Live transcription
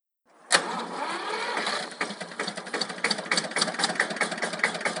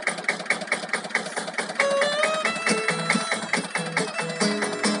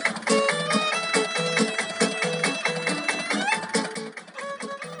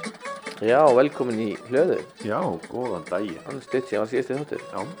Já, velkomin í hlöðu. Já, góðan daginn. Annars stutt sem var síðasti þáttur.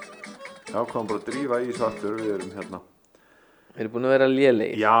 Já, komum bara að drífa í svartur, við erum hérna. Við erum búin að vera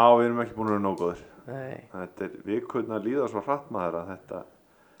lélegir. Já, við erum ekki búin að vera nóg góðir. Nei. Þetta vikurnar að líða svo hratt maður að það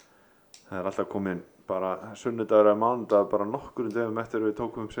er alltaf komin bara sunnudagur eða mánudagur bara nokkurum dögum eftir við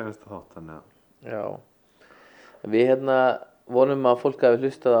tókum upp senasta þátt, þannig að. Já. Við vonum að fólk hafi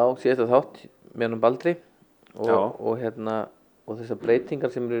hlustað á síðasta þátt með honum Baldri og þessar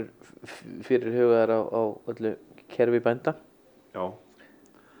breytingar sem eru fyrir hugaðar á öllu kerfi bænda. Já.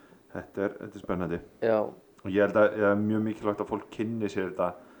 Þetta er spennandi. Já. Og ég held að það er mjög mikilvægt að fólk kynni sér þetta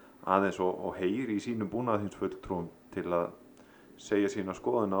aðeins og heyri í sínum búnaðarþingsfulltrúum til að segja sína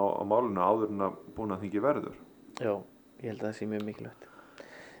skoðun á málinu áður en að búnaðarþingi verður. Já, ég held að það sé mjög mikilvægt.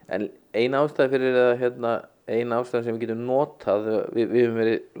 En ein ástæða fyrir ein ástæða sem við getum notað, við höfum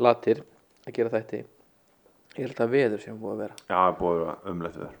verið latir að gera þetta. Ég held að veður sem búið að vera. Já, það er búið að vera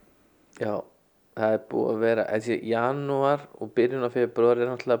umlegt veður. Já, það er búið að vera, þessi janúar og byrjun af febrúar er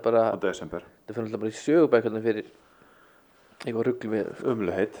náttúrulega bara. Og desember. Það fyrir náttúrulega bara í sögubækurnar fyrir eitthvað rugl veður.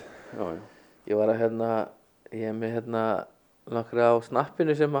 Umluheit, já. Ég var að ég er með nokkra á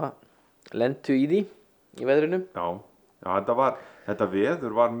snappinu sem að lentu í því, í veðrinu. Já, þetta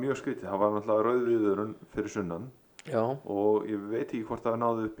veður var mjög skrítið. Það var náttúrulega rauðviðurinn fyrir sunnan. Já. Og ég veit ekki hvort það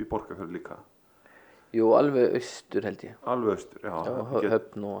náði upp í Borgarfjörð líka. Jú, alveg austur held ég. Alveg austur, já. Já,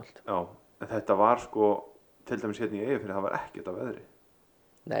 Höfn og allt. Já, en þetta var til dæmis hérna í Eyjafirði, það var ekkert af veðri.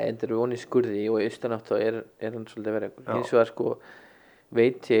 Nei, en það eru von í skurði og í austanátt þá er hann svolítið verið. Hins vegar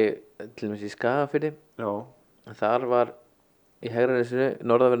veit ég til dæmis í Skagafirði. Já. Þar var í Hegranesinu,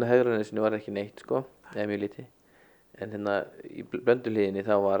 norðanverðu Hegranesinu var ekki neitt eða mjög lítið. En í Blönduhlíðinni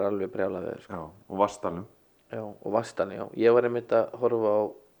þá var alveg brjálað veður. Já, og Vatnsdalnum. Já, og Vatnsdalnum, já. Ég var einmitt að horfa á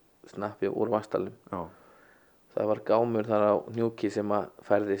snappi úr Vatnsdalnum. Já. Það var gámur þar á Hnjúki sem að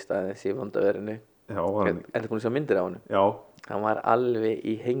færðist aðeins í vondaverinu. Já, var hann. Er það búin að sjá myndir á honum? Já. Hann var alveg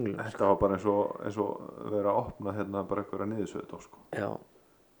í henglum. Þetta var bara eins og vera að opna bara einhverja niðursveið Já.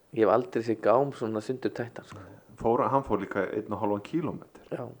 Ég hef aldrei séð gám svona sundur tættan. Hann fór líka 1,5 kílómetr.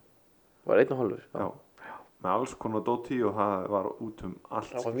 Já. Var 1,5. Já. Með alls konar dóti og það var út allt.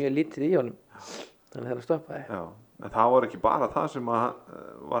 Það var mjög lítið í honum. Þannig að það stoppaði. Já. En það var ekki bara það sem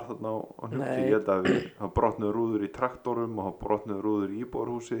var þarna á Hnjúki. Ég held að það brotnuðu rúður í traktorum og það brotnuðu rúður í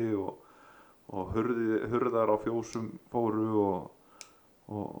íbúðarhúsi og hurðar á fjósum fóru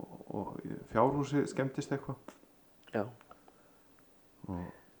og fjárhúsi skemmtist eitthvað. Já. Og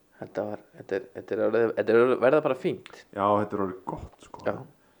þetta er verða bara fínt. Já, þetta er orðið gott Já.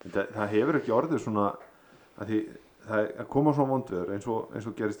 Það hefur ekki orðið svona að því það koma svona vondveður eins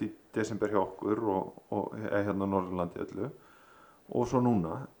og gerist í desember hjá okkur og hérna á Norðurlandi öllu og svo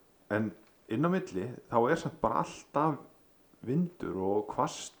núna, en inn á milli þá er samt bara alltaf vindur og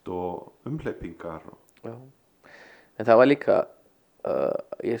hvasst og umhleypingar Já, en það var líka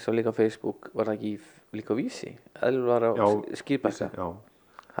ég sá líka á Facebook, var það ekki líka á Vísi, Elvar á Skýrbakka.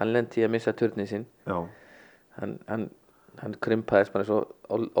 Hann lenti að missa turnin sinn. Já. Hann krympaðist bara svo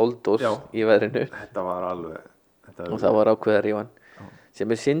oldós í veðrinu. Þetta var alveg og það var ákveðið að rífa hann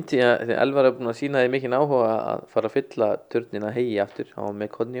sem synd í að Elvar er búin að sýna því mikinn áhuga að fara að fylla turnina heyi aftur, hann var með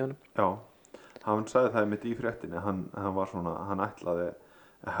kodni í honum. Já, hann sagði það mitt í fréttinni, hann var svona, hann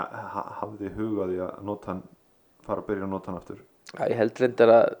hafði hugaði að fara að byrja að nota hann aftur. Já, ég held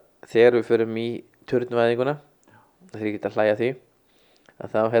reyndar að þegar við förum í turnvæðinguna, þegar ég get að hlæja því að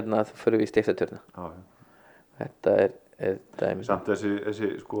þá förum við í steiktarturna. Já. Þetta er dæmi. Samt þessi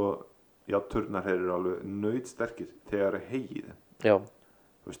turnar eru alveg nautsterkir þegar er heyið. Já.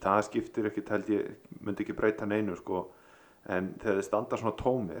 Þú veist, það skiptir ekkert, held ég, myndi ekki breyta neinu, en þegar þið standa svona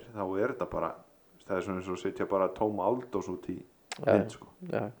tómir, þá er þetta bara, það er svona eins og setja bara tóma áldós út í mynd,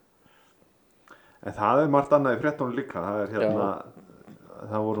 Já. En það er margt annað í fréttunum líka, það er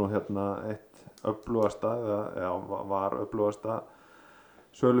það voru eitt öflugasta, var öflugasta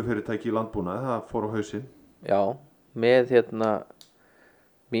sölufyrirtæki í landbúnað, það fór á hausinn. Já, með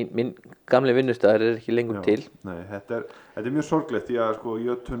Minn gamli vinnustæður er ekki lengur til. Nei, þetta er mjög sorglegt því að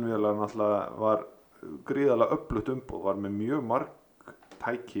jötunvélar náttúrulega var gríðarlega öflugt umboð, var með mjög marg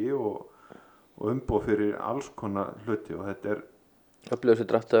tæki og umboð fyrir alls konar hluti og þetta er öflugustu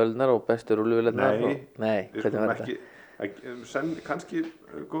dráttarvélarnar og bestu rúlluvélarnar. Nei, hvernig var þetta? Kannski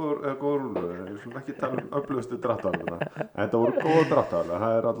góður rúlluvélar, við skulum ekki tala öflugustu dráttarvélarnar. En þetta voru góða dráttarvélar,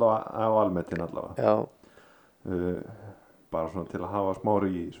 það er allavega á almetinn allavega. Já. Bara svona til að hafa smári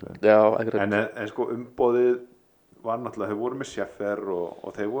í Já, akkurat. En umboðið var náttúrulega, þeir voru með Schäfer og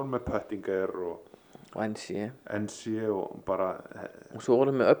þeir voru með Pöttinger og NC og bara og svo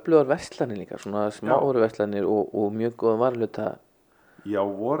voru með öflugar verslanir líka, svona smáru verslanir og mjög góða varluta Já,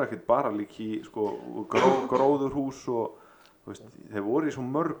 voru ekkert bara líka í sko, gróðurhús og veist, þeir voru í svo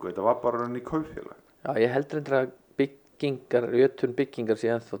mörgu, þetta var bara í kaupfélag. Já, ég heldur endur að jötun byggingar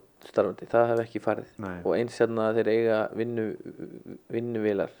sé ennþá starfandi, það hef ekki farið. Nei. Og eins þeir eiga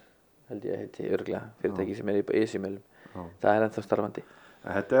vinnuvélar, held ég að heiti örugglega, fyrirtæki sem í Esjumölum, það ennþá starfandi.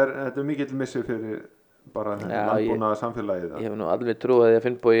 Þetta er mikill missir fyrir bara landbúnaða samfélagið. Ég hef nú alveg trúið að ég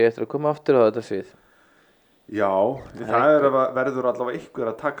finn búið eftir að koma aftur á þetta svið. Já, það verður allavega ykkur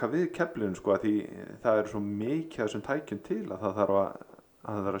að taka við keflinu sko, því það er svo mikið þessum tækjum til að það þarf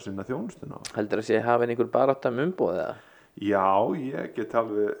að sinna þjónustuna. Heldur að sé hafa einhver barátta umboð eða? Já, ég get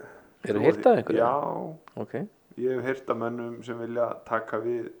alveg. Hefurðu heyrt af einhverju? Já, okay. Ég hef heyrt af mönnum sem vilja taka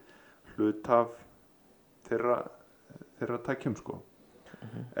við hlut af þeirra tækjum sko.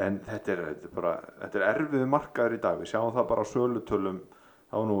 En þetta er erfiður markaður í dag. Við sjáum það bara á sölutölum.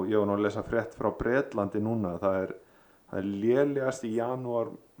 Ég var nú að lesa frétt frá Bretlandi núna. Það er lélegast í janúar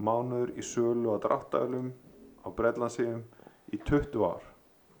mánuður í sölu á dráttarvélum á Bretlandseyjum í 20 ár.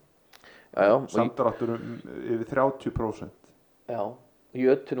 Samdráttur yfir 30%. Já,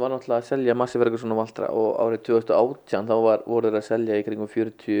 Jötun var náttúrulega að selja Massi Ferguson og Valtra og árið 2018 þá voru þeir að selja í kringum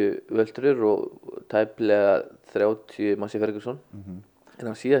 40 völdrur og tæplega 30 Massi Ferguson. En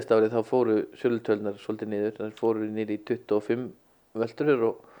á síðasta árið þá fóru sölutölnar svolítið niður, þar fóru niður í 25 völdrur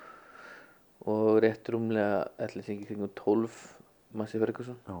og rétt rúmlega í kringum 12 Massi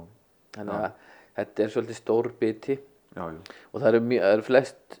Ferguson. Þannig að þetta er svolítið stór biti. Já. Og það eru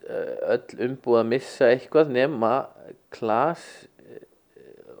flest öll umbúið að missa eitthvað nema Klas.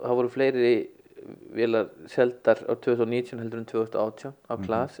 Það voru fleiri vélar seldar á 2019 heldur en 2018 á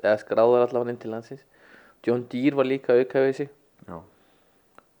Klas, eða skráðar allavega inn til landsins. John Deere var líka auka við sig. Já.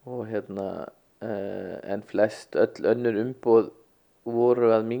 Og en flest öll önnur umbúið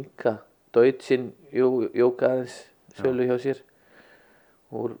voru að minnka. Deutschin jók aðeins sölu hjá sér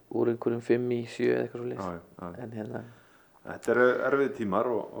úr einhverjum 5 í 7 eða eitthvað svo leys. En þetta eru erfið tímar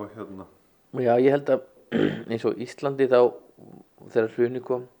og Já, ég held að eins og Íslandi þá þegar hrunið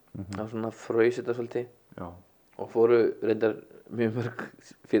kom þá svona fraus þetta svolítið. Já. Og fóru reyndar mjög mörg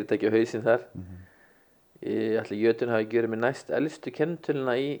fyrirtæki á hausinn þar. Ætli Jötun hafi gjörið með næst elstu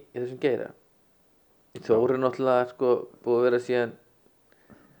kennitöluna í þessum geira. Þó eru náttúrulega sko búið að vera síðan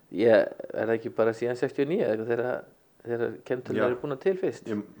er það ekki bara síðan 69 eða eitthvað þegar kennitölunar eru búin að til fyrst.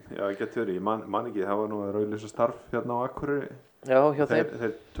 Já, ég get verið, ég man ekki, það var nú að auglýsa starf hérna á Akureyri. Já, hjá þeim.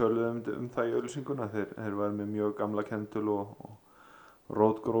 Þeir töluðu það í auglýsinguna, þeir var með mjög gamla kennitölu og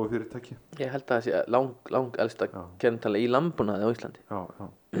rótgrófu fyrirtæki. Ég held að það sé lang elsta kennitala í landbúnaði á Íslandi. Já,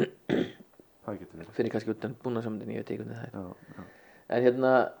 það getur verið. Fyrir kannski utan búnaðarsamningi, ég veit ekki hvernig það er. En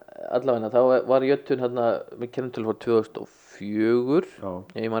allavega, þá var Jötun með kennitölu frá 2004,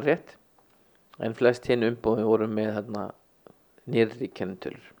 ef ég man rétt. En flest hinn umbúðum voru með nýrri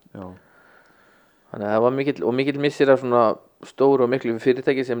kennitölur. Já. Þannig að það var mikill missir af svona stóru og miklu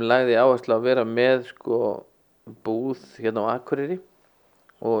fyrirtæki sem lagði áherslu að vera með sko búð hérna á Akureyri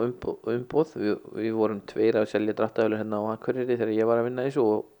og umbúð. Við vorum 2 að selja dráttarvélur hérna á Akureyri þegar ég var að vinna í þessu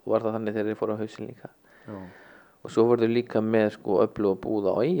og var það þannig þegar ég fór á hausinn líka. Já. Og svo voru þau líka með sko öfluga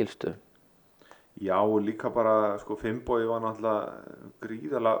búða á Egilsstöðum. Já, og líka bara sko Finnbogi var náttúrulega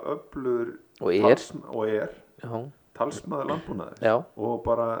gríðarlega öflugur talsmaður landbúnaðar og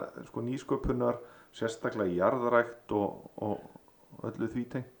bara sko nýsköpunar sérstaklega jarðrækt og öllu því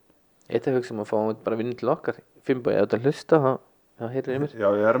tengt. Eitt af hugsa að fá bara vinnu til okkar Finnbogi að hlusta þá heyrir ég mér. Já,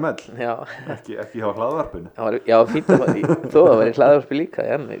 ég er með ekki hjá hlaðvarpinu. Já, fínt að þó að vera í hlaðvarpi líka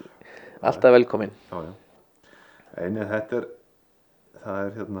alltaf velkomin. Já. Einu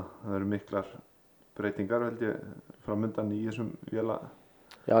það eru miklar breytingar held ég framundan í þessum véla.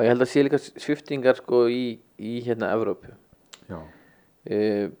 Já, ég held að sé líka sviptingar sko í Evrópu. Já.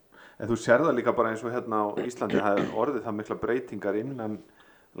 En þú sér það líka bara eins og hérna á Íslandi það er orðið það mikla breytingar innan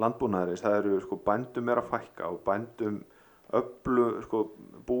landbúnaðarins. Það eru sko bændum að fækka og bændum sko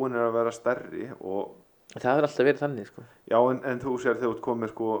búin að vera stærri og það hefur alltaf verið þannig sko. Já, en þú sér þegar þú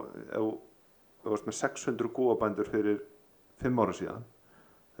komir sko þú varst með 600 kúabændur fyrir 5 ára síðan.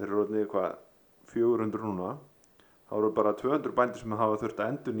 Þeir eru orðnir 400 núna, þá eru bara 200 bændur sem hafa þurft að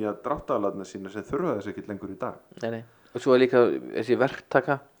endurnýja dráttarvélarnar sína sem þurfa þess ekki lengur í dag. Nei. Og svo er líka þessi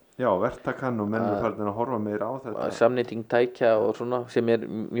verktaka. Já, verktakan og menn eru farin að horfa meira á þetta. Samnýting tækja og svona sem er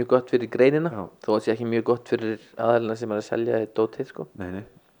mjög gott fyrir greinina, þó að sé ekki mjög gott fyrir aðalina sem er að selja dótið sko. Nei.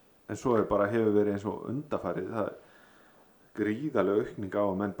 En svo hefur verið eins og undanfarið, það er gríðarlega aukning á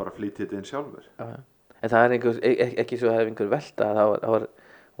að menn bara flytja þetta inn sjálfur. Já. En það er ekki svo að hefur einhver velta, það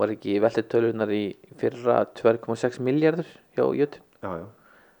var ekki veltutölunar í fyrra 2,6 milljarður hjá Jötun. Já.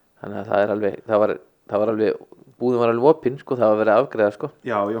 Þannig að það var alveg búðin var alveg opinn sko, það var verið að afgreiða sko.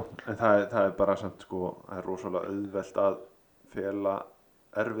 Já, en það er bara samt sko, það er rosalega auðvelt að fela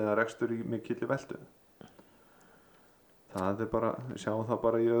erfiðan rekstur í mikilli veltu. Það er bara, við sjáum það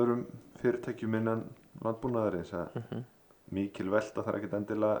bara í öðrum fyrirtækjum innan landbúnaðarins að mikil velta þarf ekkert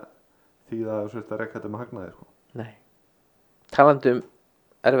endilega þýða að þú að rekka þetta með hagnaði sko. Nei. Talandi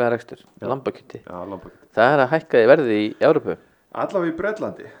erfiðan rekstur, lambakjöti. Já, lambakjöti. Það er að hækka verði í Evrópu. Allavega í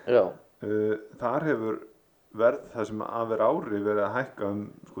Bretlandi. Já. Þar hefur verð það sem að vera ári verið að hækka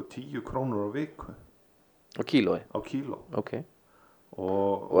sko 10 krónur á viku. Á kílói? Á kíló. Ok.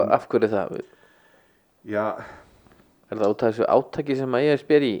 Og af hverju það? Já. Er það út af þessu átaki sem að ég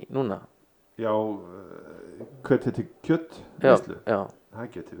spyr í núna? Já, kjöt til kjött. Já.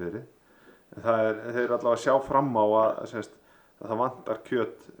 Það geti verið. Þeir eru allavega að sjá fram á að það vantar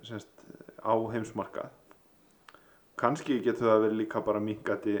kjöt á heimsmarkað. Kannski getur það verið líka bara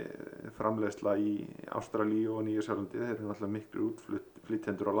minnkandi framleiðsla í Ástralíu og Nýja-Sjálandi. Þeir eru náttúrulega miklu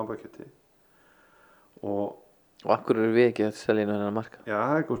útflytjendur á lambakjöti. Og af hverju eru við ekki að selja inn á þennan markað? Já,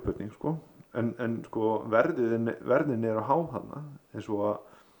 það er góð spurning sko. En sko verðin eru há þarna, eins og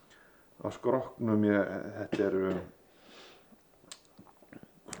að skrokknum þetta eru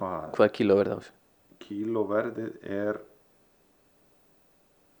hvað er kílóverðið á þessu? Kílóverðið er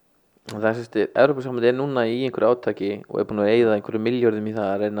það Evrópusambandið er núna í einhverju átaki og er búin að eyða einhverju milljörðum í það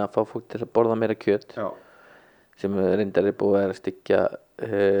að reyna að fá fólk til að borða meira kjöt. Já. Sem reyndar er búið að styggja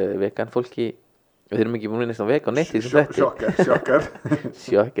vegan fólki. Við erum ekki minnist að vegan neitt í þessu þætti.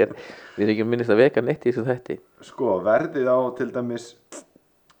 Sjokker. Við erum ekki minnist að vegan neitt í þessu þætti. Sko, verðið á til dæmis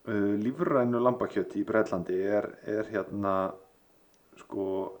lífrænu lambakjöti í Bretlandi er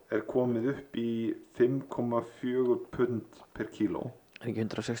komið upp í 5,4 pund per kíló. Er ekki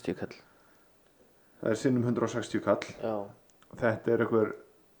 160 kall? Það er sinnum 160 kall. Já. Þetta er einhver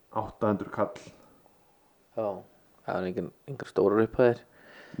 800 kall. Já. Það er engar stórar upphæðir.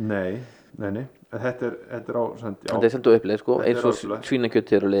 Nei. En þetta er á þetta er samt á uppleið sko, eins og svínakjöt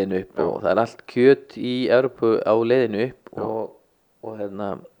er á leiðinu upp. Já. Og það er allt kjöt í Evrópu á leiðinu upp. Já. Og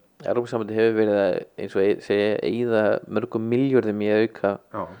Evrópusambandið hefur verið að, eins og segja, eyða mörgum milljörðum í að auka.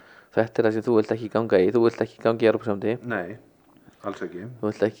 Já. Þetta er það sem þú vilt ekki ganga í. Þú vilt ekki ganga í Evrópusambandið. Nei. Alls ekki. Þú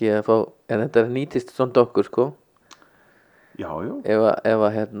vilt ekki að fá, en þetta nýtist svona okkur sko. Já. Ef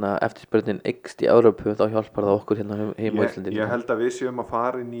eftirspurnin eykst í Evrópu þá hjálpar það okkur hérna heim á Íslandi. Ég held að við séum að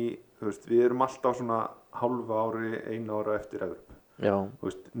fara inn í, við erum alltaf svona hálfa ári, 1 ára eftir Evrópu. Já.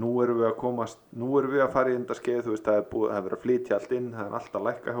 Nú erum við að fara í enda skeið, það er verið að flytja allt inn, það er alltaf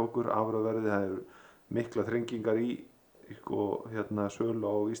lækka hjá okkur, afurðaverðið, það eru mikla þrengingar í sölu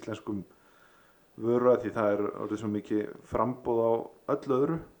á íslenskum vöru því það er orðið svo mikið framboð á öllu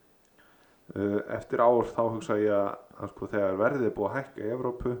öðru. Eftir ár þá hugsa ég að sko, þegar verðið er búið að hækka í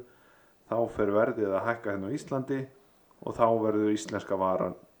Evrópu þá fer verðið að hækka hérna á Íslandi og þá verður íslenska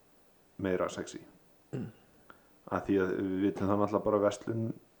varan meira sexy. Að því að við vitum það náttúrulega bara verslun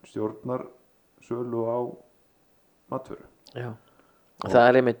stjórnar sölu á matvöru. Já. Og það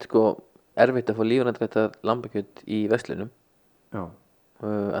er einmitt sko erfitt að fá lífrænt lambakjöt í verslunum. Já.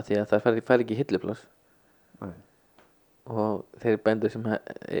 Að því að það fær ekki hillupláss. Nei. Og þeir bændur sem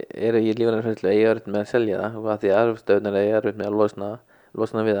eru í lífrænu eiga erfitt með að selja það og að því að arfstöðunar eiga erfitt með að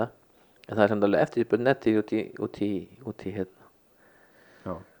losna við það. En það er samt alveg eftirspurn netti út í hérna.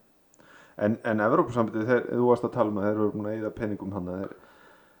 Já. En Evrópusambandið, þú varst að tala með þeir eru búin að eyða peningum hann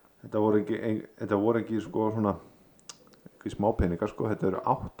þetta voru ekki sko svona ekki smá peningar sko, þetta eru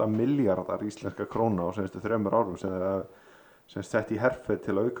 8 miljardar íslenska króna á senstu 3 árum sem þeir að sem sett í herferð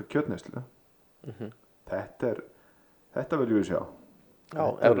til að auka kjötneyslu. Þetta viljum við sjá. Já,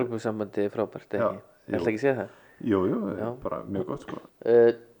 Evrópusambandið er frábært ekki. Ég ætla ekki að segja það. Jú, bara mjög gott sko.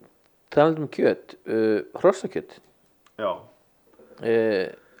 Talandi kjöt, hrossakjöt. Já.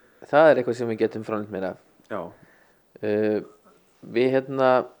 Það er eitthvað sem við getum framleitt meira af. Já. Við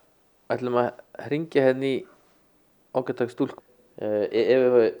ætlum að hringja í okkar stúlku.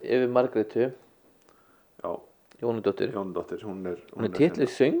 Evu Margrétu. Já. Jónudóttir, hún er titluð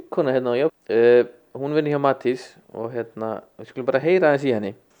söngkona hérna á hún vinnur hjá Matís og við skulum bara heyra aðeins í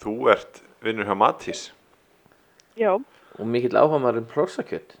henni. Þú vinnur hjá Matís? Já. Og mikill áhugamaður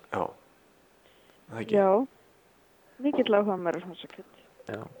hrossakjöt? Já. Já, mikill áhugamaður hrossakjöt.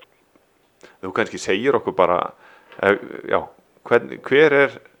 Já. Þú kannski segir okkur bara, hver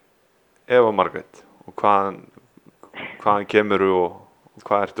er Eva Margrét og hvaðan kemur og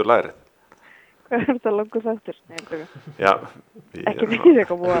hvað ertu lærið? Hvað er þetta langur þáttur? Já. Ekki mikið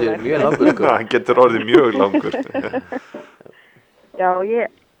eitthvað búið að læra. Mjög langur sko. Hann getur orðið mjög langur. Já, ég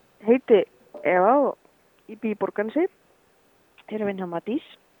heiti Eva og ég bý í Borgarnesi. Ég er að vinna hjá Matís.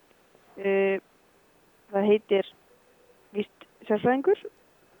 það heitir víst sérfræðingur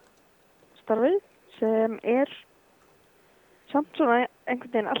starfið sem samt svona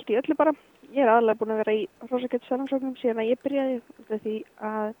einhvern veginn allt í öllu bara. Ég aðalega búin að vera í Hrossakjöt sérfræðingsóknum síðan að ég byrjaði út af því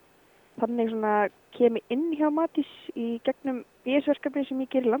að þannig svona kemi inn hjá Matís í gegnum BS-verkefni sem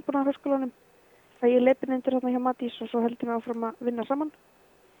ég gerir í landbúnaðarháskólanum. Það ég leiðbeinendur þarna hjá Matís og svo heldur við áfram að vinna saman.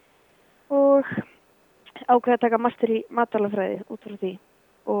 Og ákveði að taka master í matvælafræði út frá því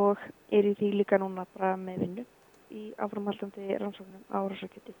og í því líka núna bara með vinnu í áframhaldandi rannsóknum á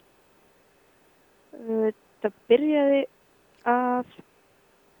Hrossakjöti. Það byrjaði að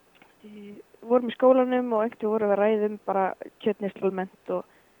vorum í skólanum og einhvern vorum við að ræða bara kjötneyslu almennt og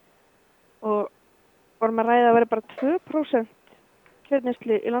vorum að ræða að vera bara 2%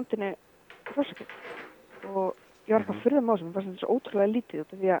 kjötneyslu í landinu Hrossakjöt og ég var eitthvað furða sem fannst þetta svo ótrúlega lítið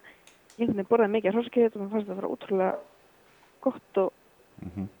út af því að ég einhvern veginn borðaði mikið Hrossakjöt og mér fannst þetta að vera ótrúlega gott og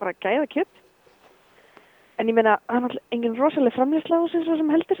bara gæða kjöt. En ég meina, það er náttúrulega engin rosaleg framleiðsla á þessu sem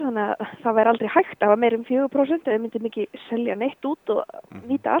heldur, þannig að það væri aldrei hægt að hafa meira 4% eða myndi mikið selja neitt út og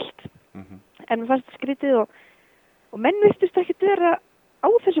nýta allt. En mér fannst þetta skrítið og menn virtust ekkert vera á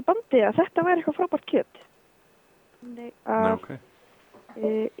þessu bandi að þetta væri eitthvað frábært kjöt. Þannig að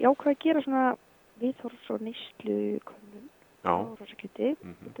ég ákvað að gera svona viðhorfs- og neyslukönnun á Hrossakjöti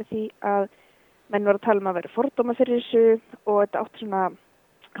út af því að menn var að tala um að vera fordóma fyrir þessu og þetta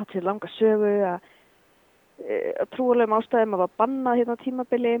átti sér langa sögu að trúalegum ástæðum að var bannað hérna á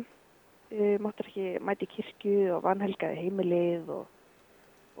tímabili, máttur ekki mæti í kirkju og vanhelgaði heimilið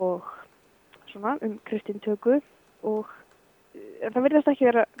og svona kristintöku og það virðast ekki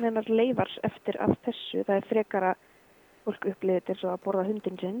vera neinar leifar eftir af þessu. Það frekar að fólk upplifir þetta eins og að borða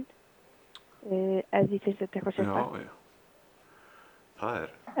hundinn sinn ef því finnst þetta eitthvað sérstætt. Það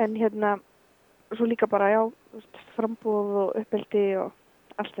En hérna, svo líka bara frambúð og uppeldi og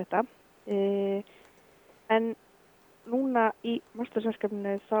allt þetta. En núna í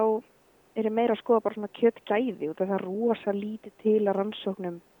mastersverkefninu þá ég meira að skoða bara svona kjötgæði og það er rosa lítið til að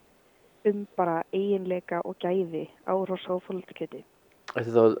rannsóknum bara eiginleika og gæði á hrossa- og fólaldarkjöti.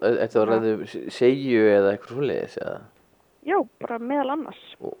 Þetta að ræðu segju eða eitthvað svoleiðis eða? Já, bara meðal annars.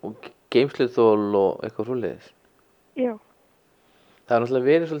 Og geymsluþol og eitthvað svoleiðis? Já. Það er náttúrulega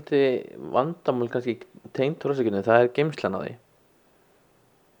verið svolítið vandamál kannski tengt hrossakjötinu, það er geymslan á því.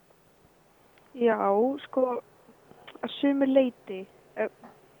 Já, sko, að sumu leyti,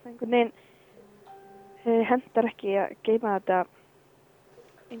 einhvern veginn hendar ekki að geyma þetta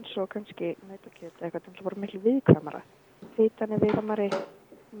eins og kannski nautakjöt eða eitthvað, það er bara miklu viðkvæmara. Fitan er viðkvæmari,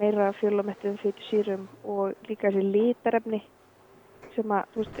 meira fjölamettuðum fitusýrum og líka þessi litarefni sem að,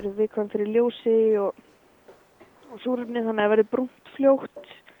 þú veist, eru viðkvæm fyrir ljósi og súrefni, þannig að það verður brúnt fljótt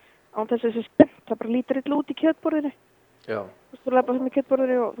án þess að þessi spennt, það bara lítur illa út í kjötborðinu. Já. Þú veist, þú labbar sem í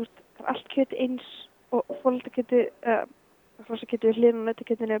kjötborðinu og þú veist, það er allt kjöt eins og fólaldarkjöti, hrossakjöti við hliðina á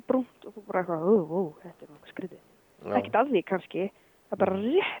nautakjötinu er brúnt og þú bara eitthvað, þetta er nokkuð skrítið. Ekkert að því kannski, það er bara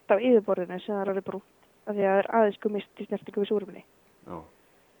rétt á yfirborðinu sem það er orðið brúnt, af því að það er aðeins gummist í snertingu við súrefni.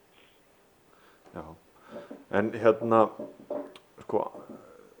 Já. En hérna, sko,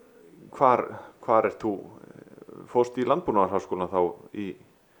 hvar ert þú? Fórst í landbúnaðarháskólann þá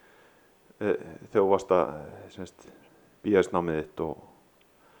þegar þú varst að BS-námið þitt og...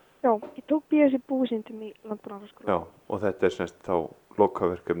 Já, ég tók BS í búsindum í landbúnaðarháskólann. Já, og þetta er þá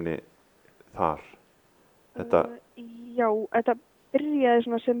lokaverkefni þar? Já, þetta byrjaði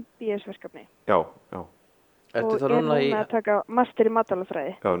svona sem BS-verkefni. Já. Ertu og þá núna er núna að taka master í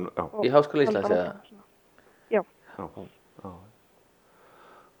matvælafræði. Já. Í Háskóla Íslands eða? Já.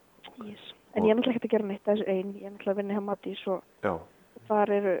 Yes. En ég er náttúrulega ekkert að gera neitt þessu einn, ég er náttúrulega að vinna hjá Matís og þar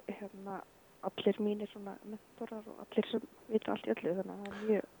eru allir mínir svona mentorar og allir sem vita allt í öllu, þannig að það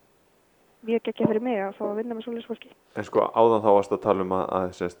er mjög geggjað fyrir mig að fá að vinna með svoleiðis fólki. En sko áðan þá varst að tala um að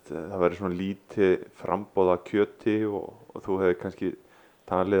það væri svona lítið framboð af kjöti og þú hefði kannski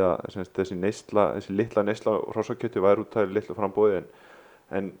talið að þessi litla neysla hrossakjöti væri út af litlu framboði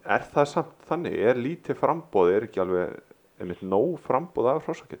en er það samt þannig? Er lítið framboð, er ekki alveg nóg framboð af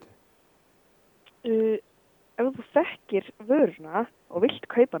hrossakjöti? Ef þú þekkir vöruna og vilt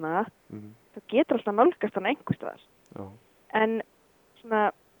kaupa hana, þá getur alltaf nálgast hana einhvers staðar. En svona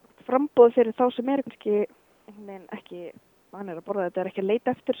framboð fyrir þá sem er ekki vanir að borða þetta, er ekki að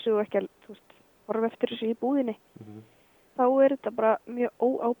leita eftir þessu og ekki að horfa eftir þessu í búðinni. Þá er þetta bara mjög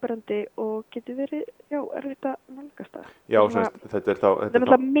óáberandi og getur verið, erfitt að nálgast það. Já, þetta er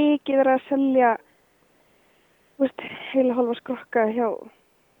náttúrulega mikið verið að selja, heila hálfa skrokka hjá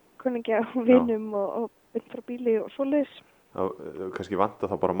kunningja og vinum og mynd frá bíli og svoleiðis. Það kannski vantar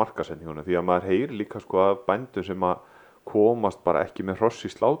þá bara markaðsendinguna því að maður heyrir líka að bændur sem að komast bara ekki með hross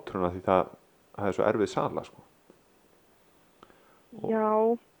í slátruna því það það er svo erfið sala sko. Já,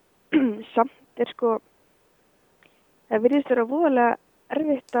 samt sko, það virðist vera voðalega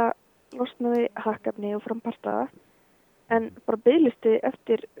erfitt að losna við hakkefni og frampartaða, en bara biðlisti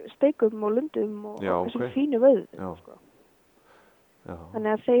eftir steikum og lundum og þessum fínu vöðum sko. Já.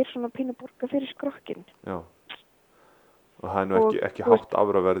 Þannig að þeir svona pínu borga fyrir skrokkin. Já. Og það er nú ekki hátt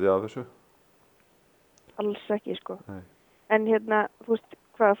afraverði af þessu? Alls ekki sko. Nei. En þú veist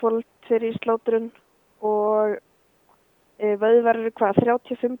hvað, fólt fyrir slátrun og vöðvar eru hvað,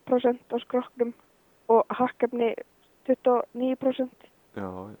 35% á skrokknum og hakkefni 29%. Já.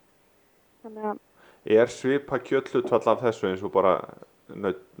 Þannig að er svipa kjöthlutfall af þessu eins og bara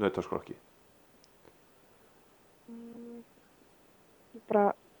nautaskrokki? Ég bara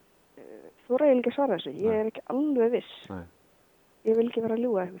þú er eiginlega ekki að svara þessu. Ég er ekki alveg viss. Nei. Ég vil ekki vera að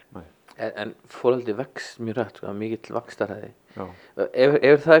ljúga ykkur. En fólöldi vex mjög rætt, sko, mikill vaxtarhæði.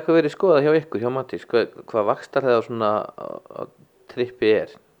 Hefur það eitthvað verið skoðað hjá ykkur, hjá Matís, hvað vaxtarhæði á svona á trippi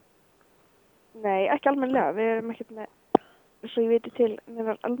er? Nei, ekki almennilega. Við erum ekkert með, svo ég veit til,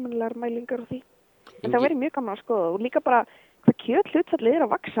 nefnar almennilegar mælingar og því. En það verið mjög gaman að skoða og líka bara hvað kjöthlutfallið er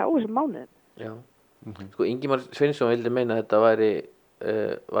að vaxa á þessum mánuðum. Já. Sko Ingimar Sveinsson vildi meina að þetta væri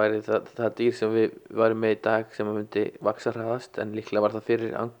það dýr sem við varum með í dag sem myndi vaxa hraðast, en líklega var það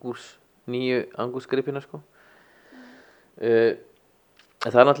fyrir nýju angúrsgripina sko. En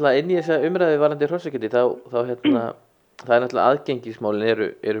það er náttúrulega inn í þessa umræðu varandi hrossakjöti, þá það er náttúrulega aðgengismálin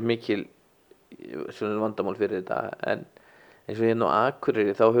eru mikil svona vandamál fyrir þetta, en eins og á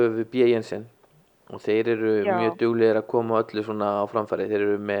Akureyri þá höfum við B. Jensen og þeir eru mjög duglegir að koma öllu svona á framfæri. Þeir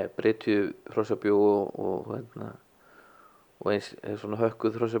eru með breyttu hrossabjú og eins svona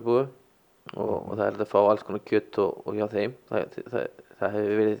hökkuð hrossabúu og það er að fá alls konar kjöt og hjá þeim. Það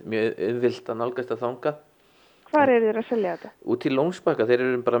hefur verið mjög auðvelt að nálgast að þanga. Hvar eru þeir að selja þetta? Út í Lónsbakka, þeir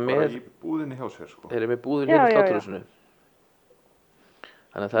eru bara með í búðinni hjá sér sko. Þeir eru með búðinni hjá sláturhúsinu.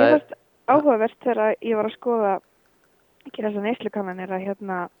 Þannig að það er áhugavert þegar ég var að skoða ekki þessar neyslukannanir að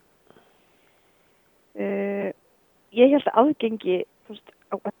ég held að aðgengi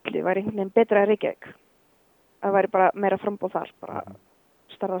á öllu væri einhvern veginn betra að Reykjavík. Það væri bara meira frambóð þar, bara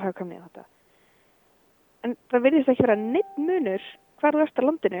starðar hagkvæmni og þetta. En það virðist ekki vera neitt munur hvar þú ert á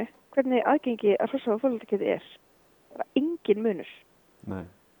landinu, hvernig aðgengi að hrossa og fólkakjöti er. Bara engin munur. Nei,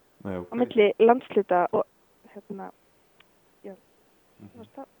 okay. Á milli landshluta og já.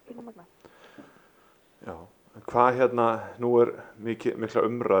 Það er magna. Já, hvað nú er mikla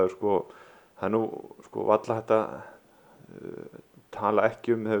umræður sko. Það er nú sko valla hægt að tala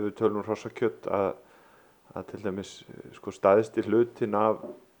ekki þegar við tölum hrossakjöt að til dæmis sko stæðsti hlutin af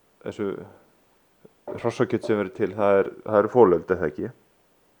þessu hrossakjöt sem verður til, það eru fólöld, er það ekki?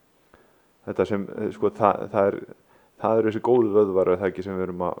 Þetta sem sko það eru þessi góðu vöðvar, er það ekki, sem við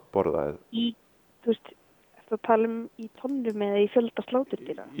erum að borða? Þú veist, ertu að tala í tonnum eða í fjölda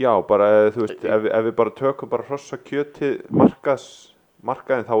sláturdýra? Já, bara þú veist, ef við bara tökum bara hrossakjöti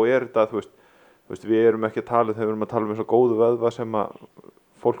markaðin, þá er þetta, þú veist, við erum ekki að tala, þegar við erum að tala um eins og góðu vöðva sem að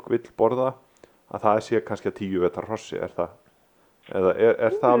fólk vill borða, að það sé kannski að 10 vetar hrossi, er það? Eða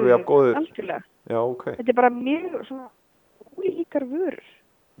er það alveg að góðu? Algjörlega. Já, ok. Þetta er bara mjög svona ólíkar vörur.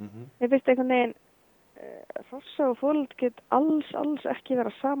 Ég veist einhvern veginn, hrossa og fólk get alls ekki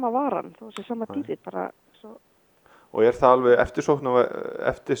vera sama varan, þó sé sama dýrið, bara svo. Og er það alveg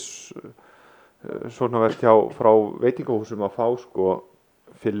eftirsóknarvert frá veitingahúsum að fá sko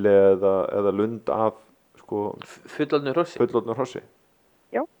fylli eða lund af sko fullorðnu hrossi?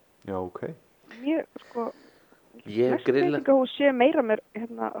 Já. Já, ok. Mjög sko veitingahús sé meira með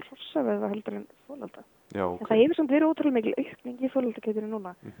hrossaveða heldur en fólölda. Já, ok. En það hefur samt verið ótrúlega mikil aukning í fólöldakjötinu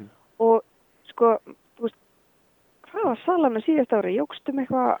núna. Og sko, þú veist, hvað var salan með síðast ári? Jókstum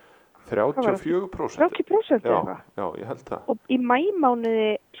eitthvað 34%. 30% eða eitthvað? Já, ég held það. Og í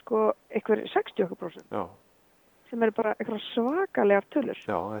maímánuði sko eitthvað 60%. Já. Sem eru bara eitthvað svakalegar tölur.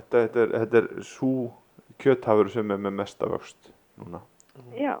 Já, þetta er svo kjöthafur sem er með mesta vöxt núna.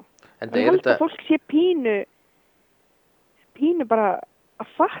 Já, en ég held að fólk sé pínu bara að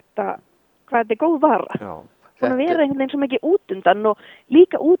fatta hvað þetta er góð vara. Já. Svona vera einhvern veginn svo mikið útundan og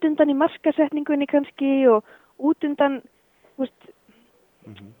líka útundan í markasetningunni kannski og útundan, þú veist,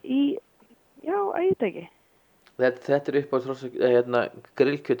 já, ég veit ekki. Þetta er upp á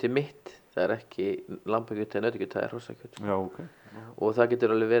grillkjöti mitt. Það er ekki lambakjöt eða nautakjöt, það er hrossakjöt. Já, ok. Já. Og það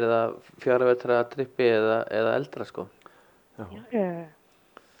getur alveg verið að 4 vetra trippi eða eldra sko. Já.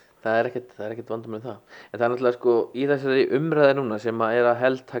 Það er ekkert vandamál það. En það er náttúrulega sko í þessari umræði núna sem að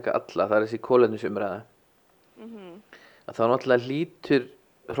heltaka alla, það er þessi kolefnisumræða. Að þá náttúrulega hlýtur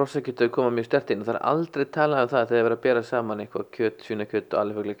hrossakjöt hefur komað mjög sterkt inn og það aldrei talað um það þegar verið að bera saman eitthvað kjöt, svínakjöt og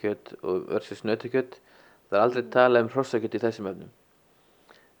alifugakjöt og versus nautakjöt. Það aldrei talað um hrossakjöt í þessum efnum.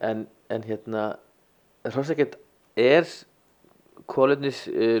 En hrossakjöt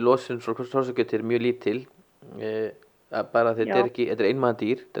kolefnislosun frá hrossakjöti mjög lítil. Bara þetta er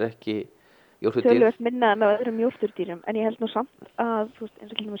einmannadýr, þetta ekki jórturdýr. Töluvert minna en á öðrum jórturdýrum, en ég held nú samt að, þú veist,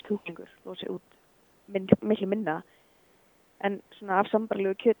 eins og til dæmis kjúklingur losi út miklu minna, en svona af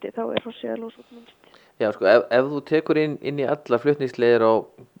sambarlegu kjöti þá hrossið að losa út minnst. Já, sko, ef þú tekur inn í alla flutningsleiðir á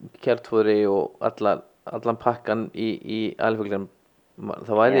kjarnfóðri og allan pakkan í alifuglinum,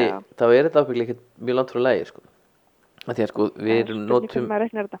 þá er þetta ábyggilega ekkert mjög langt frá lagi, sko. Því að sko við notum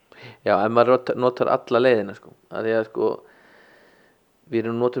ef maður notar alla leiðina sko, því að sko við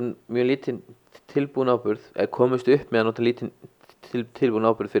notum mjög lítinn tilbúin áburð, eða komumst upp með að nota lítinn tilbúin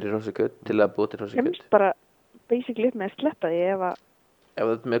áburð fyrir hrossakjöt til að búa til hrossakjöt. Kemst bara basically upp með að sleppa því ef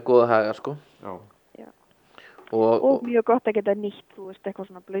þetta er með góða haga sko. Já. Og mjög gott að geta nýtt, þú veist, eitthvað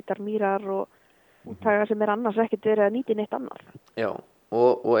svona blautar mýrar og úttaga sem annars ekkert verið að nýta neitt annað. Já.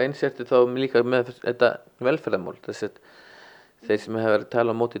 Og eins ertu þá líka með þetta velferðarmál. Þeir sem hefur verið að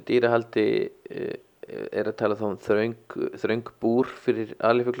tala á móti dýrahaldi að tala þá þröng búr fyrir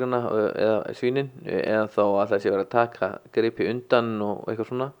alifuglana eða svínin, eða þá að það sé verið að taka gripi undan og eitthvað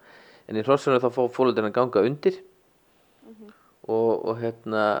svona. En í hrossunum þá fá fóluldurinn að ganga undir og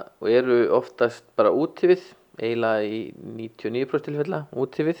eru oftast bara útivið, eiginlega í 99% tilfella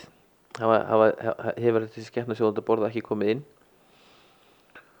útivið. Hefur þessi skepnasjóðandi borða ekki komið inn.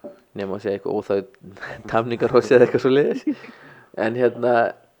 Nema að segja eitthvað óþægt tamningarhossi eða eitthvað svo leiðis. En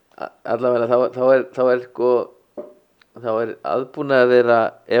allavega þá er aðbúnaður þeirra,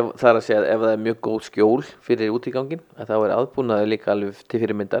 það er að segja ef það er mjög góð skjól fyrir útiganginn, þá er aðbúnaður líka alveg til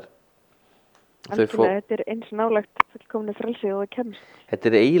fyrirmyndar. Algjörlega, þetta er eins nálægt fullkomnu frelsi og það kemst. Þetta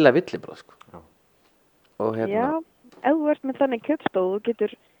er eiginlega villibráð sko. Já. Og Já, ef þú ert með þannig kjötstóð, þú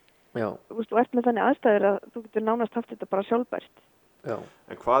getur, þú ert með þannig aðstæður að þú getur nánast haft þetta bara sjálfbært. Já.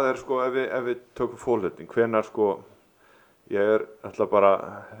 En hvað er sko ef við tökum fóluldin, hvenær sko ég ætla bara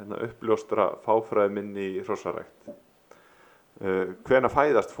uppljóstra fáfræði minni í hrossarækt. Hvenær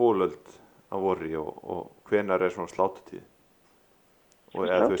fæðast fólöld á vori og hvenær er svona slátutíð? Og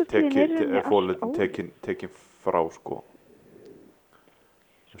eða þú veist fólöldin tekin frá sko.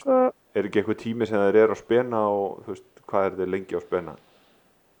 Er ekki eitthvað tími sem þeir eru að spena og þú veist hvað er þeir lengi að spena?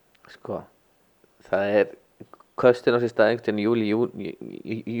 Sko, það er köstin á sér stað einhvern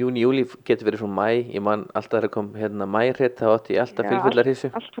júni getur verið frá maí. Ég man alltaf þegar kom maíhreitt, þá átti ég alltaf fylfullar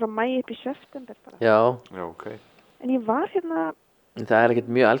hyssu. Allt frá maí upp í september bara. Já, ok. En ég var Það er ekkert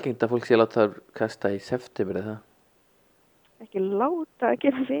mjög algengt að fólk sé að láta það kasta í september eða það. Ekki láta að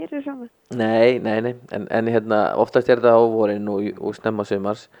gefa fyrir saman. Nei, en oftast er þetta á vorin og snemma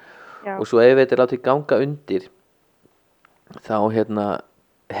sumars. Já. Og svo ef þetta er látið ganga undir, þá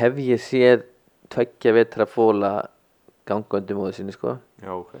hef ég séð 2 vetra fóla ganga undir móður sinni sko.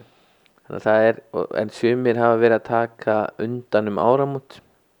 Já, ok. Þannig að það en sumir hafa verið að taka undan áramót,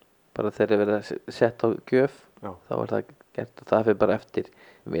 bara þegar verið að setja á gjöf. Já. Þá er það gert og það fyrir bara eftir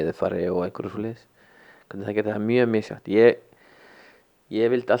veðurfari og einhverju svoleiðis. Þannig það getur það mjög misjafnt. Ég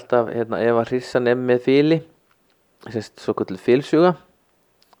vildi alltaf, ef að hrissan með fili, svo kallið filsuga,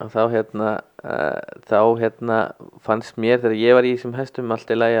 þá fannst mér þegar ég var í þessum hestum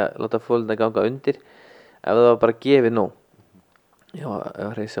allt í lagi að láta fólkina ganga undir ef það var bara gefið nóg. Já,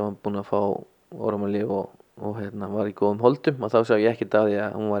 ef hrissa var búin að fá óramáli og var í góðum holdum og þá sá ég ekkert að því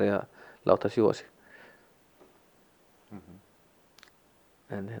að hún var í að láta sjúga sig.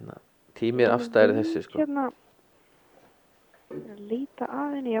 En tími er afstæður þessu sko. Leita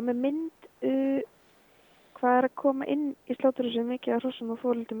að henni, já, með mynd hvað er að koma inn í sláturhúsið mikið af hrossum og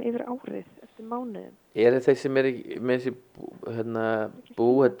fóluldum yfir árið eftir mánuðum? Þeir sem með þessi bú,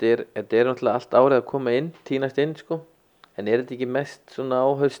 þetta er náttúrulega allt árið að koma inn, tínast inn sko, en þetta ekki mest svona á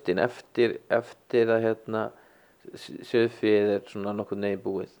haustin eftir að sauðféð er svona nokkuð negin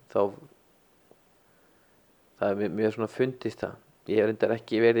búið, þá það er mjög svona fundist það. Ég hef reyndar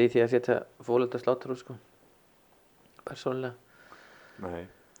ekki verið í því að setja fólölda sláturhús sko, persónulega.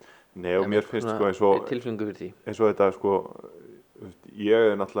 Nei, og mér finnst sko eins og þetta sko,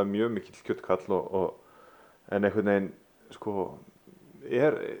 ég er náttúrulega mjög mikill kjöttkall en einhvern veginn sko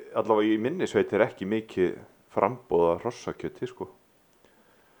allavega í minni sveit ekki mikið framboð af hrossakjöti sko.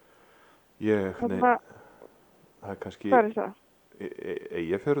 Það er kannski Hvað er það?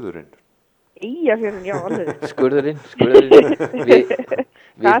 Eyjafjörðurinn. Eyjafjörðurinn, já, alveg. Skurðurinn.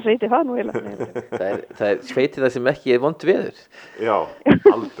 Hvað sveiti það nú eiginlega? Það er sveiti það sem ekki er vont veður. Já,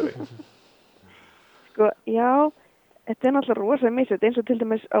 aldrei. Sko, já, þetta náttúrulega rosalega misjafnt, eins og til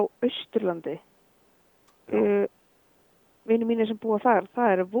dæmis á Austurlandi. Vinir mínir sem búa þar,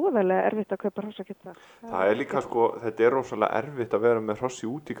 það er voðalega erfitt að kaupa hrossakjöt þar. Það líka þetta er rosalega erfitt að vera með hrossi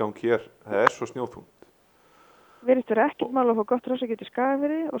útigang hér, það er svo snjóþungt. Virðist vera ekkert mál að fá gott hrossakjöt í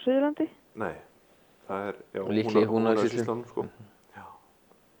Skagafirði og Suðurlandi? Nei, það er, líklega í Húnavatnssýslunum, sko. Já,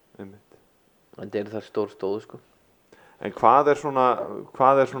 einmitt. Þetta er það stór stóð, sko. En hvað er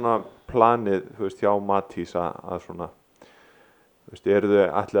svona planið, þú veist, hjá Matís að svona, þú veist, eru þau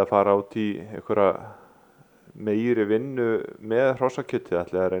ætlið að fara út í einhverja meiri vinnu með hrossakjötið,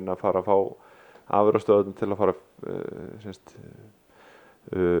 ætlið að reyna að fara að fá afurðastöðvarnar til að fara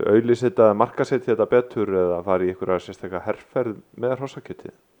auglýsa markaðssetja þetta betur eða fara í einhverja sérstaklega herferð með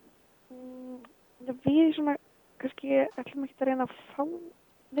hrossakjötið? Við svona kannski ætlum ekki að reyna að fá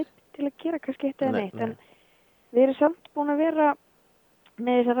neitt til að gera kannski eitt eða neitt, en við erum samt búin að vera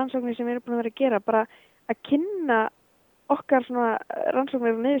með þessar rannsóknir sem við erum búin að vera að gera, bara að kynna okkar svona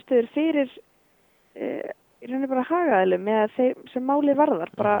rannsóknir og niðurstöður fyrir í rauninni bara hagaðilum með þeim sem málið varðar,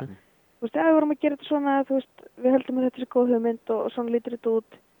 bara, þú veist, ef við vorum að gera þetta svona, þú veist, við höldum að þetta sé góð hugmynd og svona lítur þetta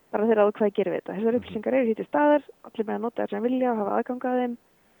út, bara þeir ráðu hvað gerum við þetta. Þessar upplýsingar eru hitt í staðar, allir með að nota þess að vilja og hafa aðgang að þeim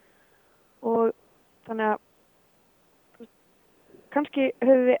og þannig að, þú veist, kannski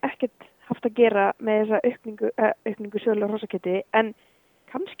höfum við ekkert haft að gera með þessa aukningu sölu á hrossakjöti, en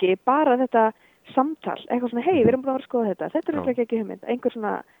kannski bara þetta samtal, eitthvað svona, hei, við erum bara að skoða þetta er ekki hugmynd, einhver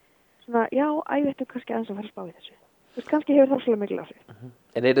svona, já, ættu kannski aðeins að fara að spá í þessu. Þú veist, kannski hefur það svolítið mikil á sig.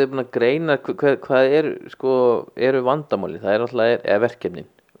 En eru þið búin að greina hvað eru vandamáli? Það er náttúrulega verkefnin,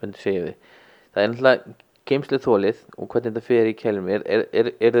 segjum við. Það er náttúrulega geymslu þolið og hvernig þetta fer í kælum. Eru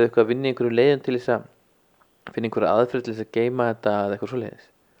þið eitthvað að vinna einhverju leiðum til þess að finna einhverju aðferð til þess að geyma þetta eða eitthvað svoleiðis?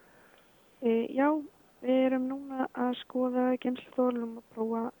 Já, við erum núna að skoða geymslu þolum og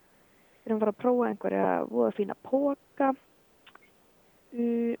við erum bara að prófa einhverja voða fína póka.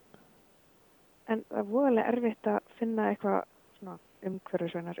 En það er voðalega erfitt að finna eitthvað svona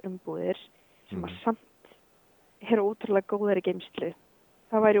umhverfisvænar umbúðir sem að samt eru ótrúlega góðar í geymslu.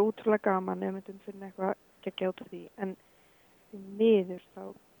 Það væri ótrúlega gaman ef við myndum finna eitthvað geggjað út af því, en því miður þá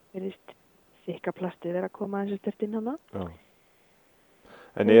virðist þykka plastið vera að koma aðeins eftir inn hana. Já.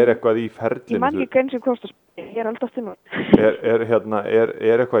 En er eitthvað í ferlinu? Ég man ekki eins og hvort að ég er alltaf stundum.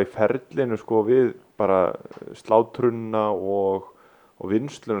 Er eitthvað í ferlinu sko við bara slátrunna og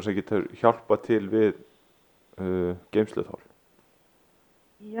vinnsluna sem getur hjálpa til við geymsluþol?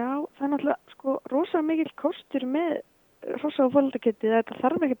 Já, það er náttúrulega sko rosa mikil kostur með hrossa- og folaldakjötið. Þetta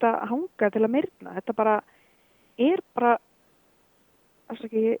þarf ekkert að hanga til að myrna. Þetta bara er bara,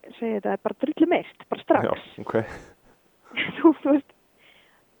 ekki segja þetta, er bara drullu myrt, bara strax. Já, ok. Þú veist,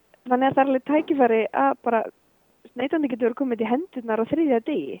 þannig að það er alveg tækifæri að bara neytandi getur komið í hendurnar á 3.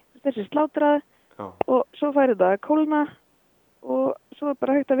 degi. Þessi slátrað og svo færi þetta að kólna og svo er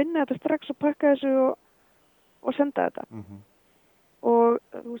bara hægt að vinna þetta strax og pakka þessu og senda þetta. Og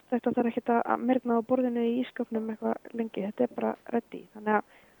þú veist, þetta þarf ekkert að myrna á borðinu í ískapnum eitthvað lengi, þetta er bara ready. Þannig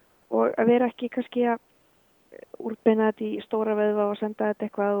að vera ekki kannski að úrbeina þetta í stóra vöðva og senda þetta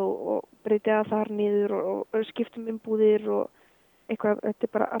eitthvað og breyta þar niður og skiptum umbúðir og eitthvað, þetta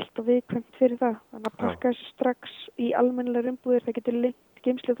er bara alltaf viðkvæmt fyrir það. Þannig að pakka þessu strax í almennilegar umbúðir, það getur lengt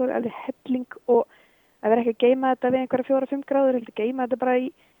geymsluþol, alveg helling og að vera ekki að geyma þetta við einhverja 4-5 gráður, heldur geyma þetta bara í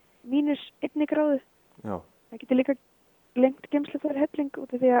 -1 gráðu. Já. Það getur líka lengt geymsluþol helling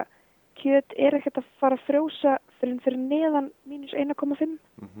út af því að kjöt er ekkert að fara að frjósa fyrir neðan -1,5.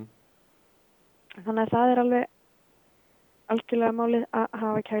 Þannig að það er alveg algjörlega málið að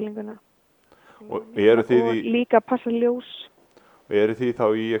hafa kælinguna. Og líka að passa ljós. Og eru þið þá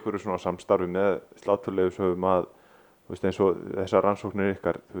í einhverju svona samstarfi með sláturleyfishöfum að, þú veist, eins og þessar rannsóknir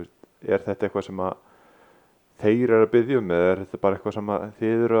ykkar, þú veist, er þetta eitthvað sem að þeir eru að biðja eða er þetta bara eitthvað sem að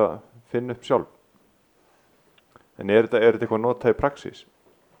þið eru að finna upp sjálf? En er þetta eitthvað notað í praxís?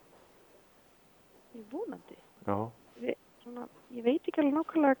 Ég vonandi. Já. Ég veit ekki alveg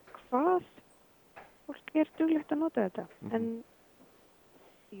nákvæmlega hvað fólk er duglegt að nota þetta. En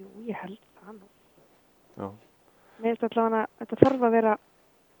jú, ég held það nú. Já. Mér finnst allavega að þetta þarf að vera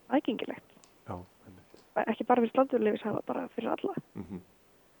aðgengilegt. Já. Ekki bara fyrir sláturleyfishafa, bara fyrir alla.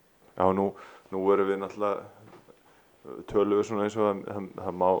 Já, nú erum við náttúrulega tölum við svona eins og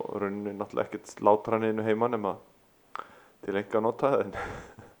það má rauninni náttúrulega ekkert slátra neinu heima nema til enga að nota en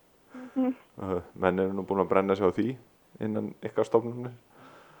menn eru nú búin að brenna sig á því innan ykkar stofnunir.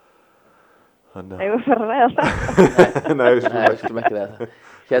 Ég var fyrir að ræða það. Nei, við skulum ekki ræða það.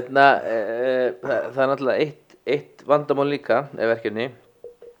 Það er náttúrulega eitt vandamál líka er verkefni.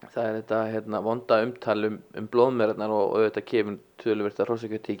 Það er þetta vonda umtal um blóðmerarnar og auðvitað kemur töluvert af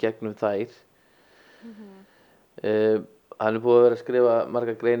hrossakjöti í gegnum þær. Hann búið að vera að skrifa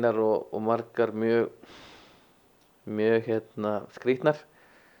margar greinar og margar mjög skrýtnar.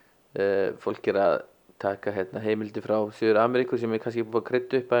 Fólk að taka heimildi frá Suður Ameríku sem kannski búið að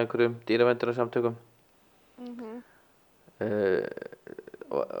krydda upp að einhverjum dýraverndarsamtökum.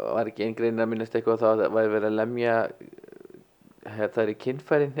 Var ekki ein grein að minnast eitthvað á það að væri verið að lemja það í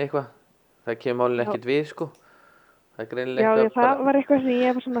kynfærin eitthvað. Það kemur málinu ekkert við sko. Það greinilega Já, það var eitthvað sem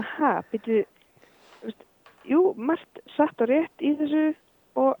ég var svona jú, margt satt og rétt í þessu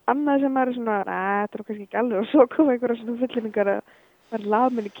og annað sem maður svona, þetta er kannski ekki alveg og svo koma einhverja svona fulleringar að vera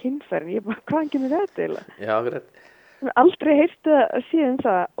lafmenn í kynfærin. Ég bara, hvaðan kemur þetta eiginlega? Já, greitt. Ég hef aldrei heyrt það síðan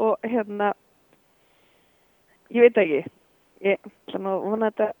það og ég veit ekki. Ég ætla nú að vona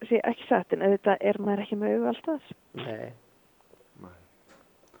að þetta sé ekki satt en þetta maður ekki með augu alltaf. Nei.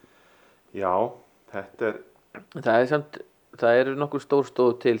 Já, þetta Það eru nokkur stór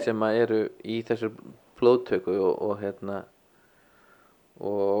stóð til sem eru í þessu blóðtöku og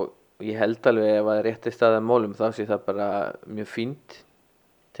ég held alveg ef það rétti staðið að málum þá sé það bara mjög fínt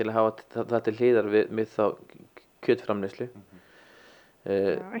til að hafa það til hliðar við þá kjötframleiðslu.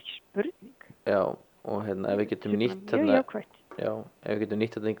 Já, ekki spurning. Já, og ef við getum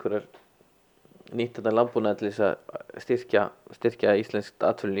nýtt þetta landbúnað til þess að styrkja íslenskt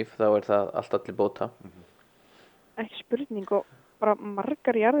atvinnulíf þá það allt til bóta. Ekki spurning og bara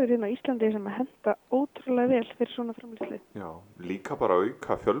margar jarðir á Íslandi sem að henta ótrúlega vel fyrir svona framleiðslu. Já, líka bara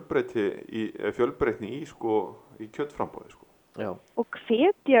auka fjölbreytni í kjötframboði sko. Já. Og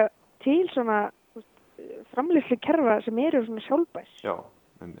hvetja til svona framleiðslu kerfa sem eru svona sjálfbærs. Já,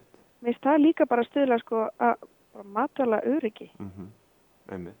 einmitt. Mér finnst það líka bara stuðla sko að matvæla öryggi.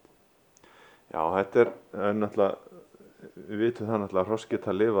 Einmitt. Já, þetta er náttúrulega, við vitum það náttúrulega að hross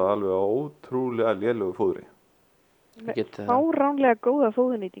geta lifað alveg á ótrúlega lélegu fóðri. Fáránlega góða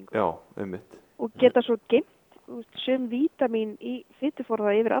fóðurnýtingu. Já, einmitt. Og geta svo geymt sum vítamín í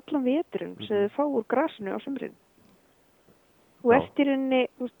fituforða yfir allan veturinn sem þau fá úr grasinu á sumrin. Þú ert í rauninni,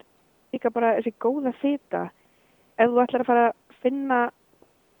 líka bara þessi góða fita, ef þú ætlar að fara að finna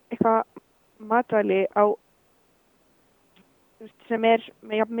eitthvað matvæli sem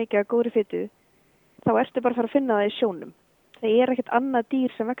með jafn mikið að góðri fitu, þá ertu bara að fara að finna það í sjónum. Það ekkert annað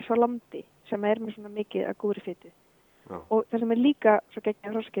dýr sem vex á landi sem með svona mikið að góðri fitu. Já. Og það sem líka svo gegn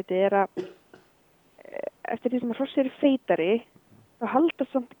hrosskjöti að eftir því sem hross eru feitari þá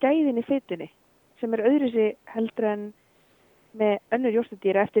haldast samt gæðin í fitunni sem öðruvísi heldur en með önnur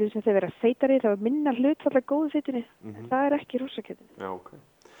jórturdýra. Eftir því sem þau vera feitari þá minna hlutfall af góðu fitunni en það ekki hrossakjötinu. Já, ok.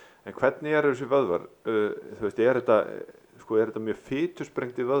 En hvernig þessi vöðvar? Þú veist, er þetta mjög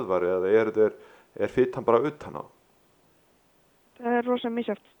fitusprengti vöðvar eða er fitan bara utan á? Það rosa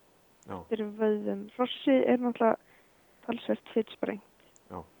misjafnt. Fyrir vöðum. Hrossið náttúrulega talsvert fitsprengt.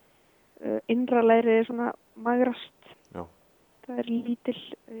 Innra læri svona magrast. Já. Það lítil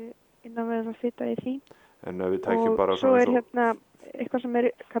innan við að fita í því. En ef við tækjum bara svo eitthvað sem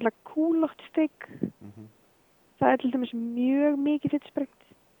kallað kúlóttsteik. Það til dæmis mjög mikið fitsprengt.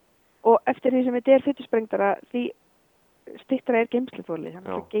 Og eftir því sem þetta fitursprengdara því styttra geymsluþolið. Þannig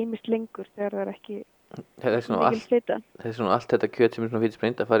að það geymist lengur þegar það ekki mikil fita. Það svona allt þetta kjöt sem svona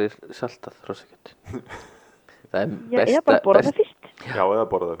fitursprengd að fara í saltað hrossakjöt. Eða bara borða það fyrst. Já, eða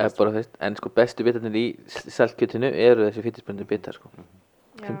borða það fyrst. En bestu bitarnir í saltkjötinu eru þessi fitursprengdu bitar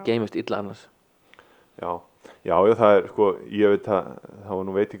sem geymist illa annars. Já, það ég veit að það var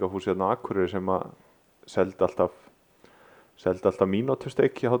nú veitingahús hérna á Akureyri sem að seldi alltaf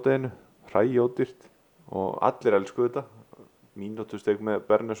mínútusteik í hádeginu, hræjódýrt og allir elskuðu þetta, mínútusteik með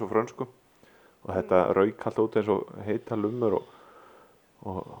bernes og frönskum og þetta rauk alltaf út eins og heita lummur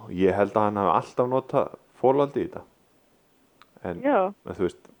og ég held að hann hafi alltaf notað fólaldi í þetta en þú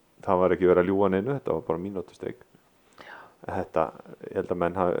veist, það var ekki verið að ljúga neinu, þetta var bara mínútusteik. Þetta, ég held að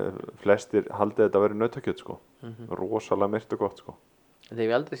menn flestir haldið þetta að vera nautakjöt rosalega myrt og gott Þeir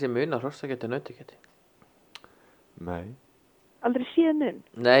hef aldrei séð mun á hrossakjöti og nautakjöti. Nei. Aldrei séð mun?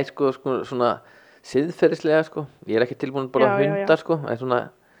 Nei, svona siðferðislega ég ekki tilbúin að borða hundar svona.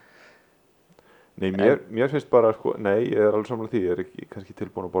 Nei, mér finnst bara nei, ég alveg sammála því, ég ekki kannski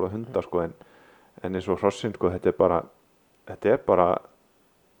tilbúin að borða hundar en eins og hrossin þetta er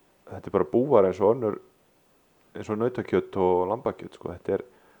bara búar eins og nautakjöt og lambakjöt þetta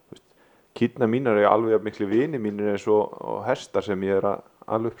kýrnar mínar alveg miklu vini mínir eins og hestar sem ég að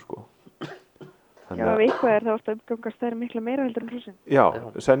alveg upp Já, ef eitthvað þá ertu að umgangast þær miklu meira heldur en hrossin. Já,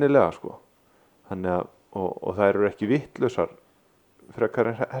 sennilega þannig að og það eru ekki vitlausar frekar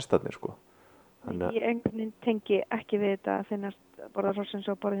en hestarnir Ég einhvern veginn tengi ekki við þetta að finnast borða hrossins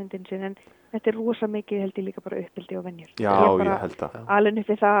og borða hundin sinn en þetta er rosa mikið held ég líka bara uppeldi og venjur. Já, ég held það. Alveg upp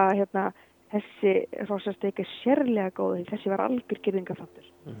við það þessi hrosssteik sérlega góð, þessi var algjör girðingafantur.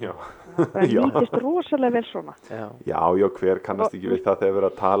 Já. Það nýtist rosalega vel svona. Já, hver kannast ekki við það þegar við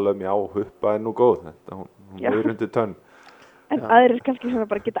erum að tala já, huppa nú góð, þetta, hún er undir tönn. En aðrir kannski sem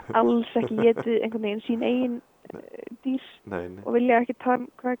bara geta alls ekki getið einhvern veginn sín eigin dýr og vilja ekki tala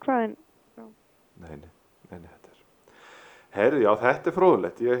hvað en. Nei, þetta er. Herri, já, þetta er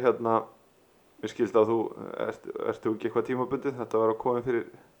fróðlegt. Ég skildi að þú ertu ekki eitthvað tímabundið, þetta var að koma fyrir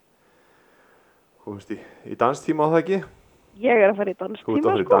komist í danstíma á það ekki? Ég er að fara í danstíma. Þú ert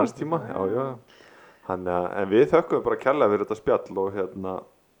að fara í danstíma, já. En við þökkum bara kærlega fyrir þetta spjall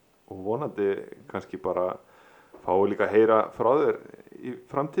og vonandi kannski bara fáum líka að heyra frá þér í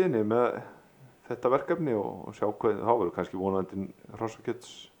framtíðinni með þetta verkefni og sjá hvað þá verður kannski vonandi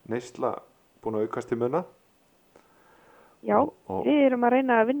hrossakjöts neysla búin að aukast til muna. Já, við erum að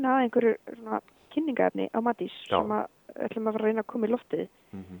reyna að vinna að einhverju svona kynningaefni á Matís sem ætlum að fara að reyna að koma í loftið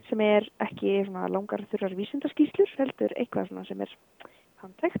sem er ekki svona langar þurrar vísindaskýrslur heldur eitthvað svona sem er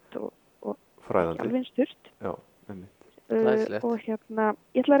handtækt og alveg sturt. Já, einmitt. Og ég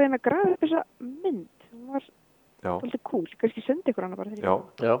ætla að reyna að grafa upp þessa mynd, hún var svolítið cool, kannski sendi ykkur hana bara þegar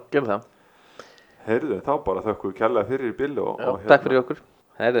Já, gerum það. Heyrðu, þá bara þökkum við kærlega fyrir í billi og takk fyrir okkur.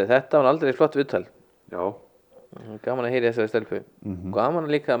 Heyrðu, þetta var aldrei flott viðtal. Já. Gaman að heyra þessari stelpu. Gaman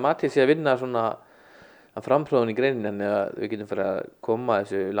líka að Matís sé að vinna svona að framþróun í greinin en að við getum fyrir að koma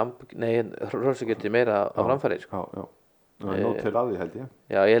þessu hrossakjöti meira á framfæri. Já. Nóg til að því held ég.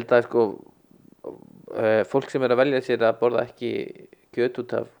 Já, ég held að fólk sem er að velja sér að borða ekki kjöt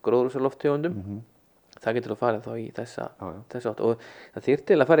út af gróðurhúsalofttegundum það getur að fara þá í þessa átt og það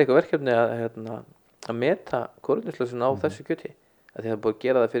þyrfti að fara í eitthvað verkefni að meta kolefnislosun á þessu kjöti að því það er búið að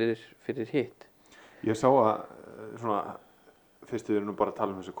gera það fyrir hitt. Ég sá að svona fyrst við erum bara að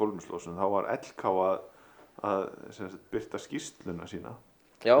tala þessu kolefnislosun þá var LK að birta skýrsluna sína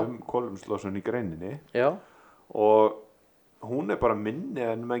kolefnislosun í greininni og hún er bara minni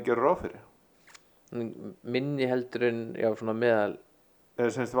en maður gerir ráð fyrir. Minni heldur en svona meðal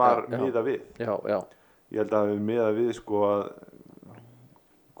var miða við. Já. Ég held að við miða við að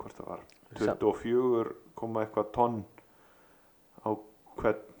hvort það var 24, eitthvað tonn á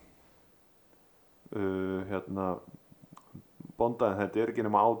hvern bónda en þetta er ekki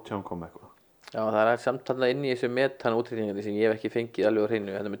nema 18 eitthvað. Já, það er samtalna inn í þessu metanútreikningarnir sem ég hef ekki fengið alveg á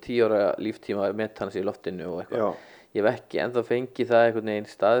hreinu. Þetta með 10 ára líftíma metans í loftinu og eitthvað. Já. Ég hef ekki ennþá fengið það einhvern veginn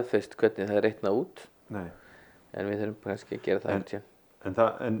staðfest hvernig það er reiknað út. Nei. En við þurfum kannski að gera það hérna. En það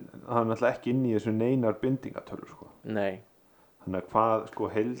er náttúrulega ekki inn í þessu neinar bindingatölur Nei. Þannig að hvað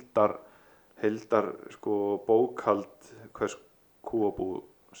heildar bókhald hvers kúabú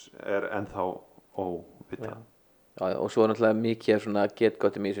er ennþá óvita. Já, og svo er náttúrulega mikið af svona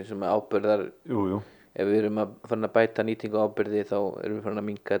getgáttum í þessu sem ábyrðar. Jú. Ef við erum að fara að bæta nýtingu ábyrði þá erum við farin að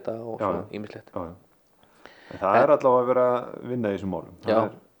minnka þetta og svona ýmislegt. Já. En það er allavega að vera að vinna í þessum málum. Já.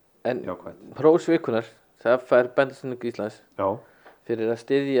 En prófsvikunar, það fær Bændasamtök Íslands. Já. Fyrir að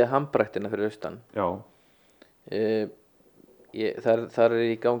styðja hambræktina fyrir austan. Já. Þar er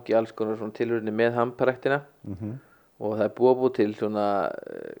í gangi alls konar svona tilraunir með hambræktina og það er búið til svona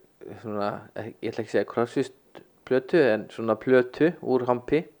ég ætla ekki að segja krossvist plötu en svona plötu úr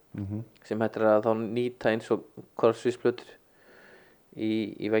hampi sem hættir að þá nýta eins og krossvist plötur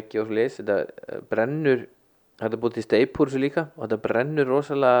í veggi og svoleiðis. Þetta brennur, þetta er búið til steipur svo líka og þetta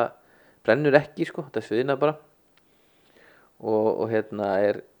brennur ekki þetta sviðna bara. Og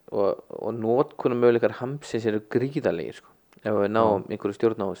og notkunum möguleikar hampsins eru gríðarlegir ef við náum einhverju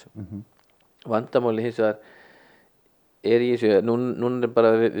stjórn á þessu. Vandamáli hins vegar er í þessu, núna er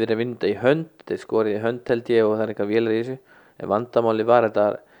bara verið að vinda í hönd, þetta er skorið í hönd held ég og það er eitthvað vélar í þessu, en vandamáli var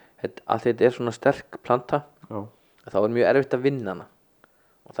allt þetta er svona sterk planta að þá er mjög erfitt að vinna hana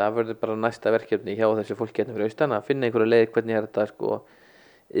og það verður bara næsta verkefni hjá þessu fólki hérna fyrir austan að finna einhverju leið hvernig er þetta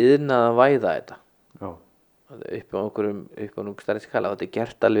iðnað að væða þetta. Já. Upp á einhverjum stærri skala. Þetta er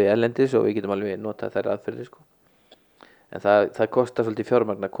gert alveg erlendis og við getum alveg notað þær aðferðir en það kostar svolítið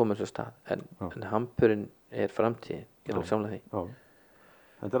fjármagn að koma þessu stað en hampurinn er framtíðin, ég er alveg samlega því. Já.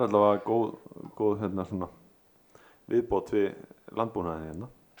 Þetta er allavega góð svona viðbót við landbúnaðinn hérna.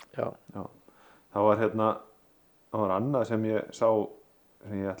 Já. Það var annað sem ég sá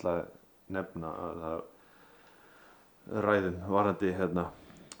sem ég ætlaði að nefna að það ræðum varandi það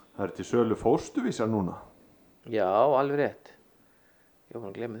er til sölu fóstuvísar núna. Já, alveg rétt. Ég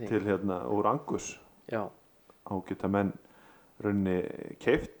var að glemma því. Til úr Angus. Já. Á geta menn raunni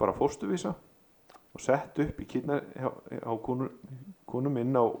keypt bara fóstuvísa og sett upp í kýrnar á kúnum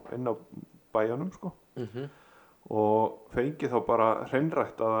inn á bæjunum og fengið þá bara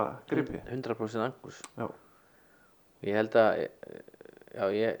hreinræktaða gripi. 100% Angus. Já. Ég held að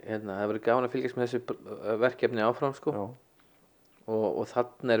það verður gaman að fylgjast með þessu verkefni áfram sko. Og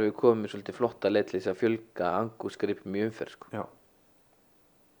þannig erum við komið svolítið flotta leið til þess að fjölga angúrsgripum í umferð sko. Já.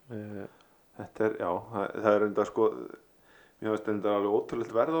 Þetta það er enda sko, mér finnst þetta alveg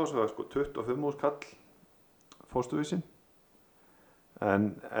ótrúlegt verð á þessu, það er sko 25.000 kall fósturvísin, en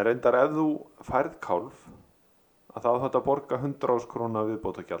reyndar ef þú færð kálf að þá þetta borga 100.000 króna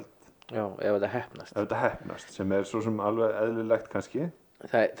viðbótargjald. Já, ef þetta heppnast. Ef þetta heppnast, sem er svo sem alveg eðlilegt kannski.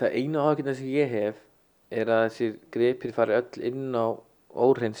 Það einu áhyggjuna sem ég hef er að þessir gripir fari öll inn á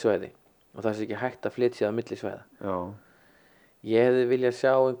óhrein svæði og það sé ekki hægt að flytja á milli svæða. Já. Ég hefði viljað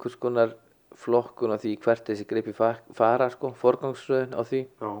sjá einhvers konar flokkun á því hvert þessi gripir fara sko, forgangsröðun á því.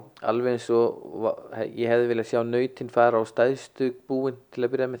 Já. Alveg eins og ég hefði viljað sjá nautin fara á stæðstu búin til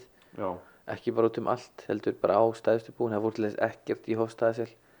að byrja með. Já. Ekki bara út allt, heldur bara á stæðstu búin, það fór til þess ekkert í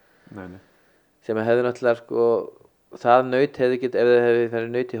Hofsstaðasel. Nei. Sem hefði náttúrulega sko, það naut hefði ef það hefði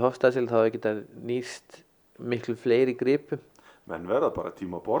verið naut í Hofsstaðasel þá hefði getað nýst miklu fleiri gripum. Menn verða bara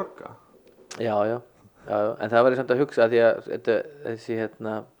tíma að borga. Já, en það var samt að hugsa því að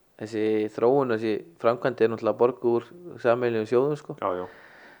þessi þróun, þessi framkvæmdi er náttúrulega að borga úr sameiginlegum sjóðum sko. Já.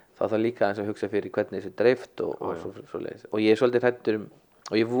 Þá þarf líka eins að hugsa fyrir hvernig þessu dreift og svoleiðis. Og ég er svolítið hræddur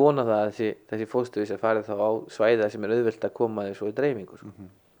og ég vona það að þessi fósturvísar farið þá á svæða sem er auðvelt að koma þessu í dreifingu sko.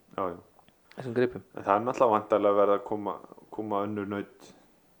 Já. Þessum gripum. En það er náttúrulega vantarlega verið að koma önnur naut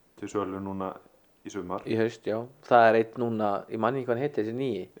til sölu núna í sumar. Í haust, já. Það er einn núna, ég man ekki hvað hann heitir, þessi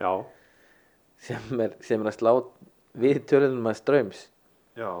nýi. Já. Sem er að slá við tölunum að Ströms.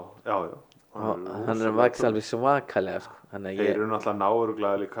 Já. Hann er að vaksa alveg svakalega sko. Þeir eru náttúrulega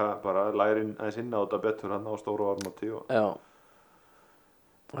náuruglega líka bara lærin aðeins inn á þetta betur hann á stóru varmati og... Já.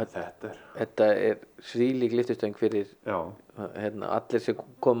 Þetta er svílík lyftistöng fyrir allir sem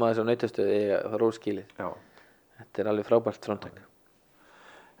koma að þessu nautastöðu eiga róskilið. Já. Þetta er alveg frábært framtak.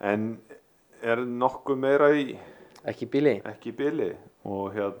 En er nokkuð meira í ekki bíli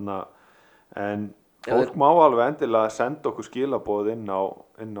og en fólk má alveg endilega senda okkur skilaboð inn á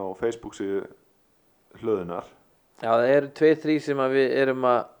Facebook síðu hlöðunar. Já, það eru 2-3 sem að við erum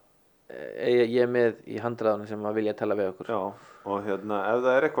að ég er með í handræðunum sem að vilja tala við okkur. Já, og ef það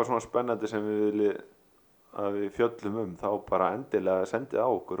er eitthvað svona spennandi sem við viljum að við fjöllum þá bara endilega sendið á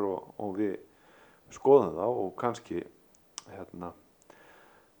okkur og við skoðum það og kannski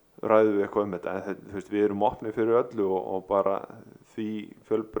ræðum við eitthvað þetta, en við erum opnið fyrir öllu og bara því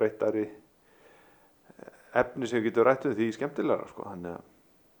fjölbreyttari efni sem við getum rætt því skemmtilegra sko. Þannig að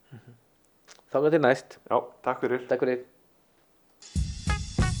Þangað til næst. Já, takk fyrir.